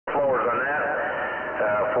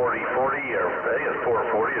think it's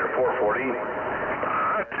 440 or 440.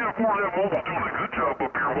 10-4, that mobile's doing a good job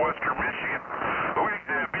up here in western Michigan. We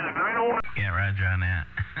be the 909. Yeah, roger on that.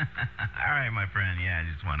 All right, my friend. Yeah, I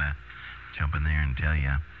just want to jump in there and tell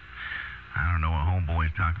you. I don't know what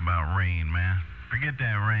homeboys talk about rain, man. Forget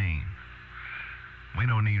that rain. We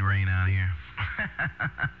don't need rain out here.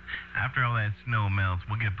 After all that snow melts,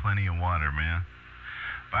 we'll get plenty of water, man.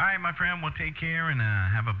 But all right, my friend, we'll take care and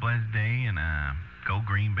have a blessed day and go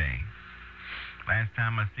Green Bay. Last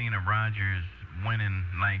time I seen a Rodgers winning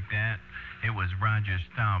like that, it was Roger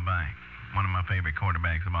Staubach, one of my favorite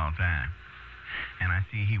quarterbacks of all time. And I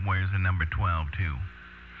see he wears the number 12 too.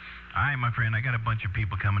 All right, my friend, I got a bunch of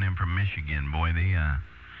people coming in from Michigan. Boy, they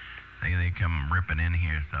come ripping in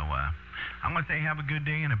here. So I'm gonna say have a good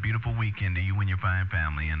day and a beautiful weekend to you and your fine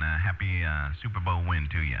family, and a happy Super Bowl win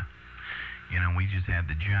to you. You know, we just had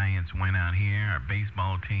the Giants win out here, our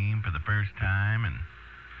baseball team, for the first time, and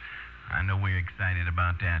I know we're excited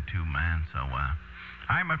about that too, man. So, all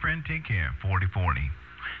right, my friend, take care. 4040.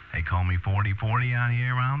 They call me 4040 out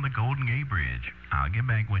here around the Golden Gate Bridge. I'll get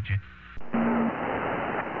back with you.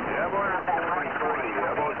 Yeah, boy, 4040.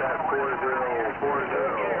 How about that 4040?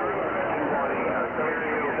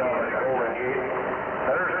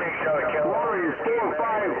 Lori,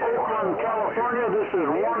 45 Oakland, California. This is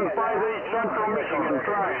 158 Central Michigan.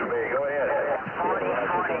 Try. Go ahead.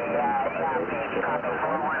 4040,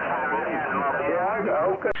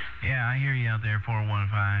 okay. Yeah, I hear you out there,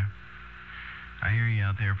 415. I hear you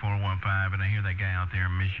out there, 415, and I hear that guy out there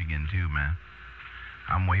in Michigan too, man.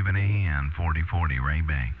 I'm waving a hand, 4040, right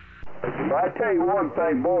back. I tell you one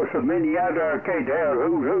thing, boys, from many out there, can't tell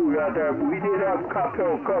who's out there. We did have a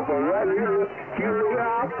cocktail couple right here. You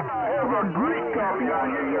have a great coffee on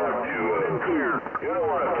your yard. You don't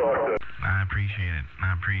want to talk to. I appreciate it.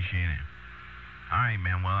 I appreciate it. All right,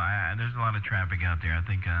 man. Well, there's a lot of traffic out there. I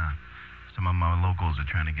think some of my locals are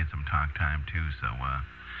trying to get some talk time too. So,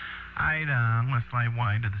 I'm gonna slide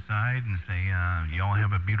wide to the side and say, y'all have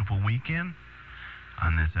a beautiful weekend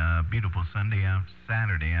on this beautiful Saturday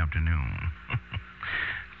afternoon.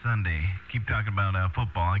 Sunday. Keep talking about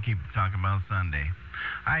football. I keep talking about Sunday.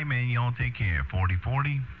 All right, man. Y'all take care.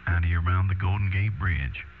 4040 out here around the Golden Gate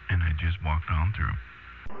Bridge, and I just walked on through.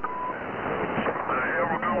 Have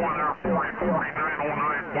a good one there, 4040,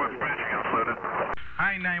 909 West Michigan, said it.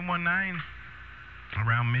 Hi, 919.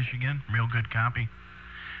 Around Michigan. Real good copy.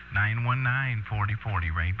 919 4040,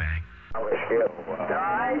 right back. Be the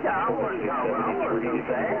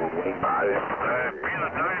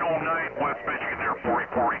 909 West Michigan there,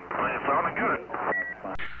 4040. It sounded good.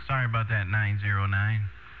 Sorry about that, 909.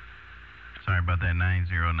 Sorry about that,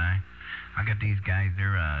 909. I got these guys,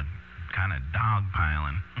 they're kind of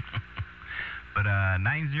dogpiling. But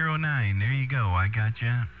 909, there you go. I got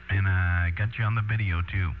you, and I got you on the video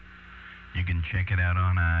too. You can check it out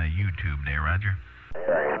on YouTube there, Roger.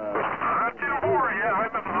 10-4, yeah,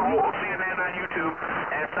 I've been seeing that on YouTube,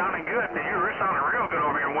 and it sounded good. You're sounding real good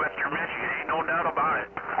over here in western Michigan, ain't no doubt about it.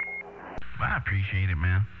 Well, I appreciate it,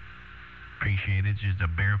 man. Appreciate it. It's just a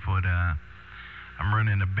barefoot, I'm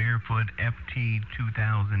running a barefoot FT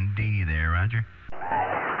 2000D there, Roger.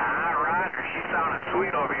 Roger, she sounded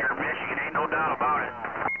sweet over here in Michigan, ain't no doubt about it.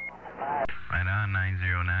 Right on,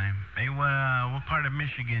 909. Hey, what part of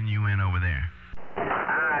Michigan you in over there?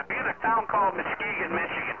 Be in a town called Muskegon,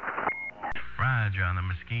 Michigan. Roger, on the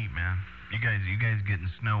Mesquite, man. You guys getting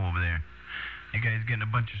snow over there? You guys getting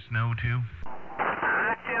a bunch of snow too?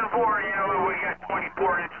 10-4, yeah, we got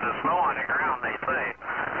 24 inches of snow on the ground, they say.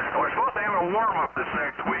 We're supposed to have a warm-up this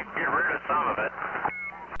next week, get rid of some of it.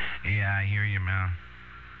 Yeah, I hear you, man.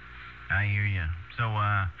 I hear you. So,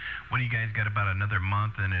 what do you guys got, about another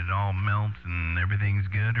month and it all melts and everything's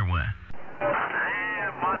good, or what?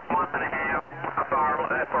 Month and a half.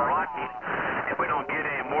 If we're lucky, if we don't get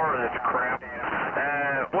any more of this crap.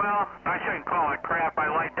 Well, I shouldn't call it crap. I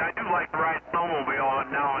do like to ride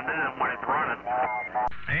snowmobile now and then when it's running.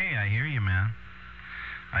 Hey, I hear you, man.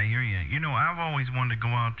 I hear you. You know, I've always wanted to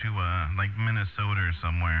go out to, like Minnesota or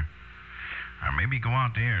somewhere. Or maybe go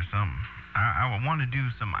out there or something. I want to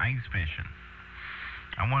do some ice fishing.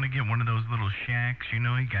 I want to get one of those little shacks, you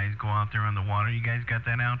know, you guys go out there on the water. You guys got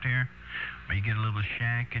that out there? Where you get a little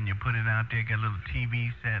shack and you put it out there, got a little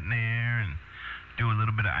TV set in there, and do a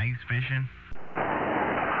little bit of ice fishing.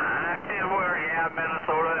 I tell you where, yeah,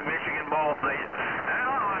 Minnesota and Michigan both. I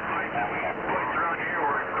don't know, it's like places around here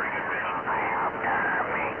where it's pretty good fishing.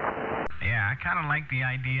 Yeah, I kind of like the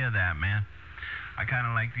idea of that, man. I kind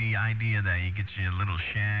of like the idea that you get you a little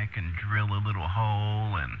shack and drill a little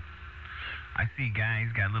hole, and I see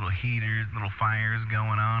guys got little heaters, little fires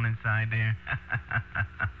going on inside there.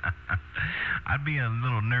 I'd be a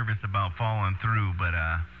little nervous about falling through, but,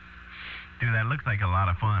 dude, that looks like a lot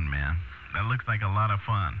of fun, man. That looks like a lot of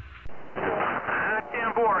fun.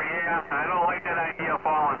 10-4, yeah. I don't like that idea of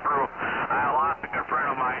falling through. I lost a good friend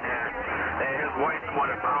of mine there. His wife's the one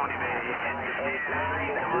that found him.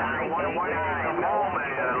 One of them come home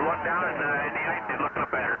and looked down and the ice did look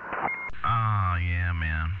up better. Oh, yeah,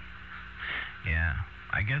 man. Yeah.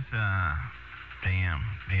 I guess, damn.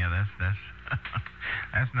 Yeah, that's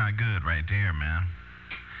that's not good right there, man.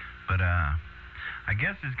 But, I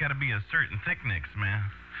guess it's got to be a certain thickness, man.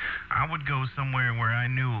 I would go somewhere where I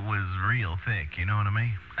knew it was real thick, you know what I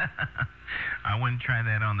mean? I wouldn't try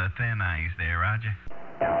that on the thin ice there, Roger.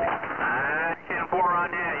 10-4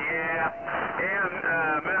 on that, yeah.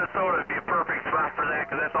 And Minnesota would be a perfect spot for that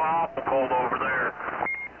because that's awful cold over there.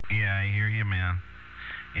 Yeah, I hear you, man.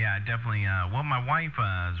 Yeah, definitely. Well, my wife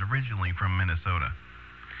is originally from Minnesota.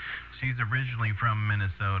 She's originally from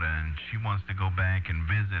Minnesota, and she wants to go back and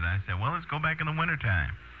visit. I said, well, let's go back in the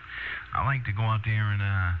wintertime. I like to go out there and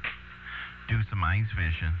do some ice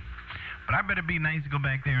fishing. But I bet it'd be nice to go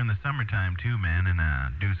back there in the summertime, too, man, and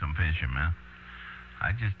do some fishing, man.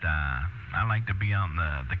 I like to be out in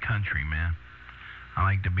the country, man. I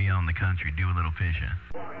like to be out in the country, do a little fishing.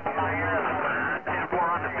 10-4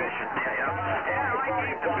 on the fishing, yeah. Yeah, I like to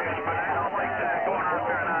eat the fish, but I don't like going out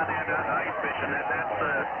there and ice fishing. That's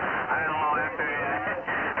I don't know, after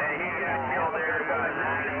he got killed there,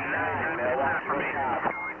 that's not for me.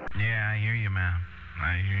 Yeah, I hear you, man.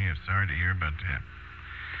 I hear you. Sorry to hear about that.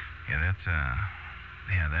 Yeah, that's,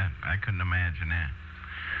 I couldn't imagine that.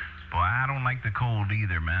 Boy, I don't like the cold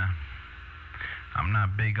either, man. I'm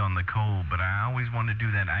not big on the cold, but I always want to do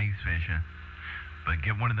that ice fishing. But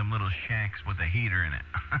get one of them little shacks with a heater in it.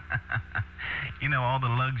 You know, all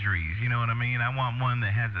the luxuries, you know what I mean? I want one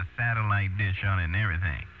that has a satellite dish on it and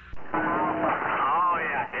everything. Oh,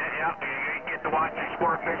 yeah. You get to watch your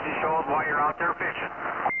sport fishing shows while you're out there fishing.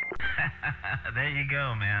 There you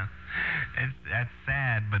go, man. That's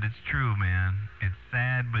sad, but it's true, man. It's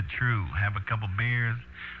sad, but true. Have a couple beers,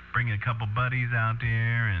 bring a couple buddies out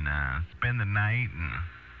there, and spend the night. And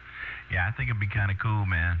yeah, I think it'd be kind of cool,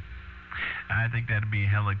 man. I think that'd be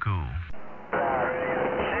hella cool.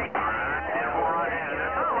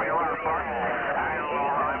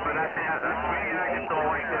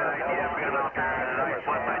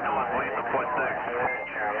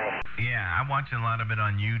 Yeah, I watch a lot of it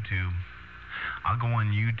on YouTube. I'll go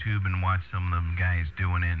on YouTube and watch some of them guys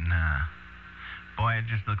doing it, and boy, it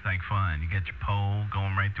just looks like fun. You get your pole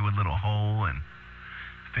going right through a little hole and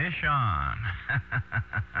fish on.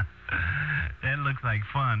 That looks like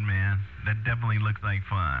fun, man. That definitely looks like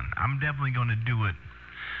fun. I'm definitely going to do it.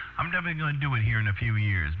 I'm definitely going to do it here in a few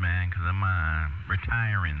years, man, because I'm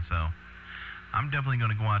retiring, so I'm definitely going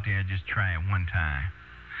to go out there and just try it one time.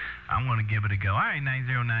 I'm going to give it a go. All right,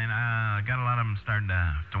 909. Got a lot of them starting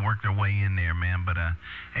to work their way in there, man. But,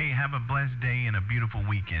 hey, have a blessed day and a beautiful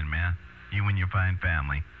weekend, man. You and your fine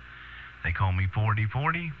family. They call me 4040.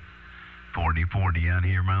 4040 out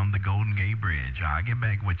here around the Golden Gate Bridge. I'll get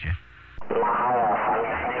back with you.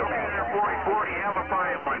 4040, have a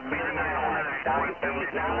fine one. Be the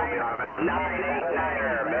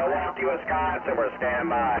 989er, Milwaukee, Wisconsin. We're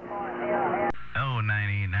standby. Oh,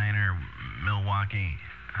 989er, Milwaukee.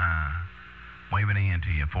 Waving a hand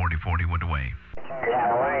to you, 4040 with the wave.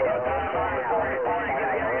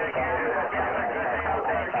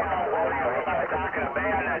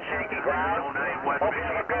 Shaky ground.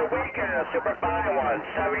 Good weekend, a super fine one.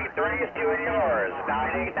 73 is two of yours.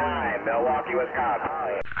 989, Milwaukee,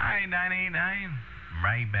 Wisconsin. Hi, 989.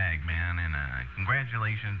 Right back, man, and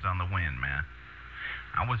congratulations on the win, man.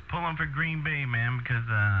 I was pulling for Green Bay, man, because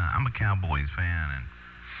I'm a Cowboys fan, and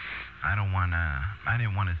I didn't want to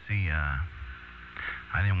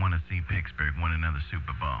see Pittsburgh win another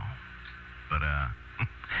Super Bowl. But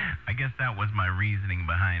I guess that was my reasoning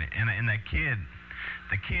behind it. And that kid,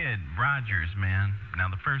 the kid Rodgers, man. Now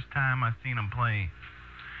the first time I seen him play,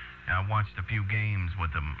 I watched a few games with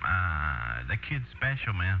him. The kid's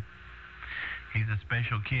special, man. He's a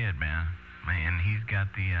special kid, man. Man, he's got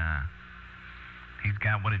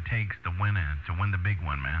what it takes to win the big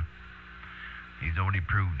one, man. He's already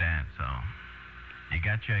proved that, so you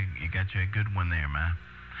got you a good one there, man.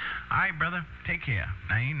 All right, brother, take care.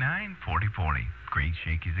 99 40 40. Great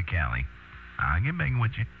Shakey's of Cali. I'll get back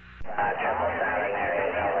with you. We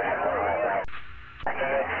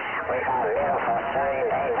got a beautiful sunny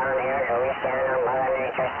day down here. The weekend on Mother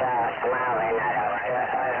Nature's smiling.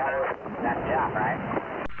 That's tough, right?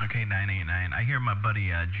 Okay, 989. I hear my buddy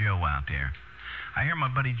Joe out there.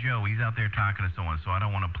 He's out there talking to someone, so I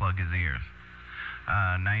don't want to plug his ears.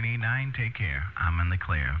 989, take care. I'm in the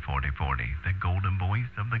clear. 4040. The golden voice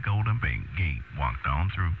of the Golden Gate walked on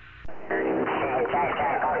through.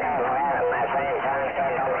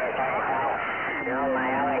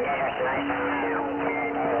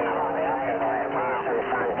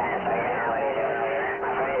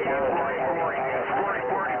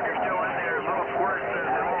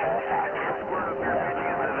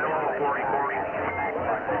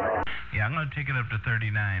 Yeah, I'm going to take it up to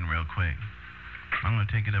 39 real quick. I'm going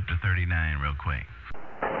to take it up to 39 real quick.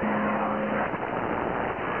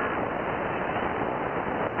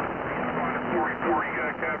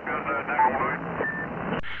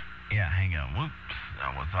 Yeah, hang on. Whoops.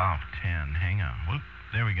 That was off 10. Hang on. Whoop.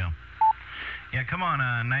 There we go. Yeah, come on,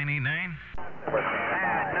 989.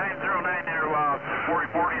 909 there,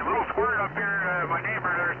 4040. A little squirt up here. My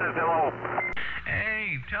neighbor there says hello.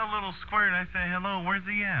 Hey, tell little Squirt I say hello. Where's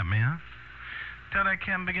he at, man? Tell that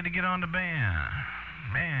Cam Bigot to get on the band.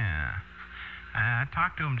 Man, I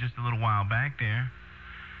talked to him just a little while back there.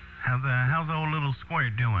 How's old little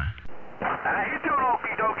Squirt doing? He's doing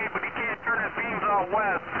okie dokie, but he can't turn his beams out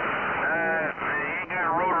west. He ain't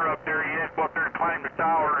got a rotor up there yet. Go up there and climb the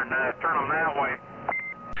tower and turn them that way.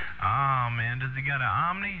 Oh, man, does he got an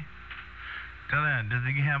Omni? Tell that, does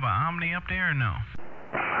he have an Omni up there or no?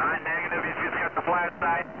 Negative, he's just got the flat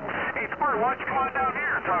side. Hey, Squirt, why don't you come on down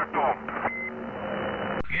here and talk to him?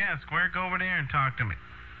 Yeah, Squirt, go over there and talk to me.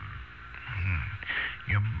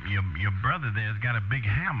 Your brother there's got a big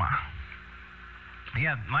hammer.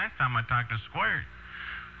 Yeah, last time I talked to Squirt,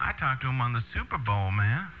 I talked to him on the Super Bowl,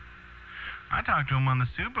 man. I talked to him on the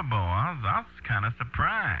Super Bowl. I was kind of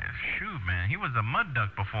surprised. Shoot, man, he was a mud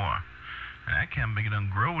duck before. And that Cam Bigot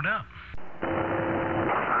done growed up.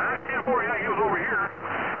 Yeah, he was over here.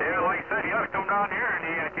 Yeah, like I said, he ought to come down here and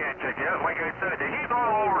he can't check it out. Like I said, he's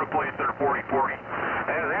all over the place there, 4040.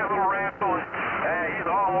 That little rascal, he's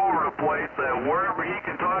all over the place. Wherever he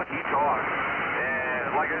can talk, he talks.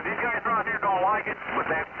 Like these guys around here don't like it, but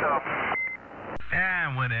that's tough.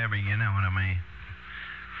 Whatever, you know what I mean.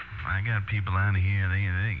 I got people out here, they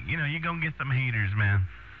you're gonna get some haters, man.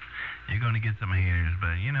 You're gonna get some haters,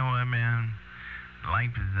 but you know what, man?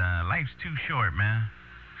 Life's too short, man.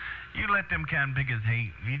 You let them Cam Bigots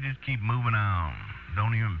hate. You just keep moving on.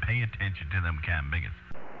 Don't even pay attention to them Cam Bigots.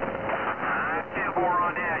 10-4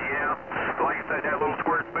 on that, yeah. Like I said, that little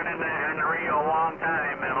Squirt's been in the radio a long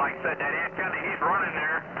time, and like I said, that antenna, he's running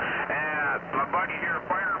there. My buddy here,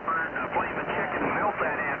 Fireburn, Flaming Chicken, built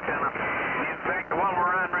that antenna. In fact, the one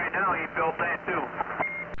we're on right now, he built that too.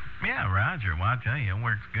 Yeah, Roger. Well, I'll tell you, it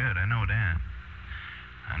works good. I know that.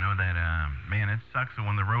 Man, it sucks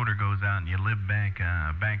when the rotor goes out and you live back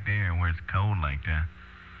there where it's cold like that.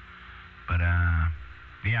 But,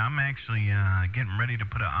 yeah, I'm actually getting ready to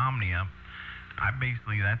put an Omni up.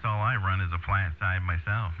 That's all I run is a flat side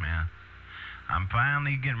myself, man. I'm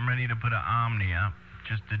finally getting ready to put an Omni up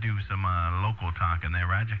just to do some local talking there,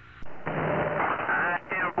 Roger.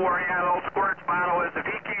 10-4, yeah, those Squirt's motto is if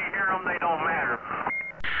he can't hear them, they don't matter.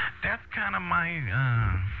 That's kind of my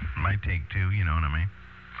take, too, you know what I mean?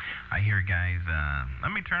 I hear guys,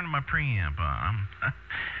 let me turn my preamp on.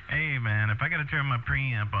 Hey, man, if I got to turn my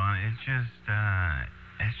preamp on, it's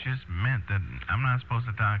just meant that I'm not supposed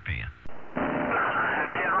to talk to you. 10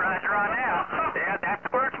 Roger on that. Yeah, that's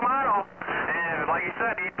Squirt's motto. And like you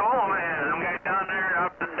said, he told them, them guys down there,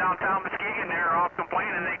 up in downtown Muskegon, they're all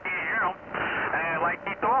complaining they can't hear them. Like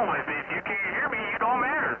he told them, if you can't hear me, you don't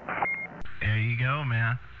matter. There you go,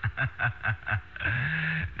 man.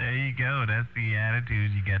 There you go. That's the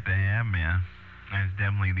attitude you got to have, man. That's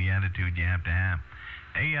definitely the attitude you have to have.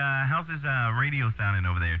 Hey, how's this radio sounding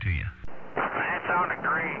over there to you? That sounded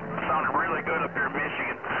great. Sounded really good up here in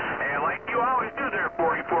Michigan. And like you always do there,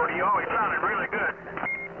 4040, you always sounded really good.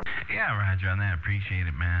 Yeah, Roger, on that. Appreciate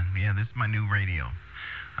it, man. Yeah, this is my new radio.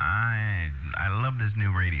 I love this new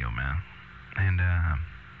radio, man. And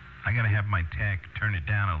I got to have my tech turn it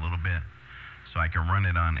down a little bit so I can run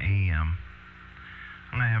it on AM.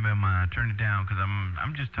 I'm gonna have him turn it down because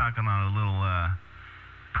I'm just talking on a little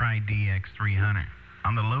Pride DX300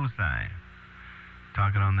 on the low side.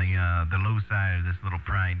 Talking on the low side of this little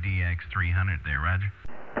Pride DX300 there, Roger.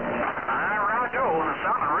 Roger, well, it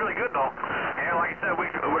sounded really good though. And like I said,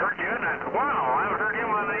 we heard you and wow, I haven't heard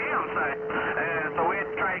him on the AM side. So we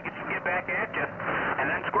had to try to get back at you.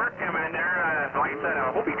 And then Squirt came in there. Like I said,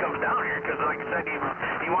 I hope he comes down here because like I said,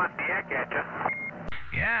 he wants to yak at you.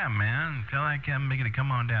 Yeah, man. Tell that Kevin Bigot to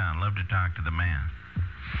come on down. Love to talk to the man.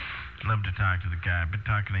 Love to talk to the guy. Been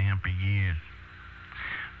talking to him for years.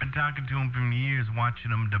 Been talking to him for years,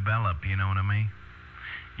 watching him develop, you know what I mean?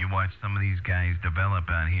 You watch some of these guys develop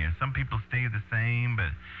out here. Some people stay the same,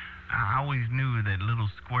 but I always knew that little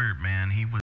squirt, man, he was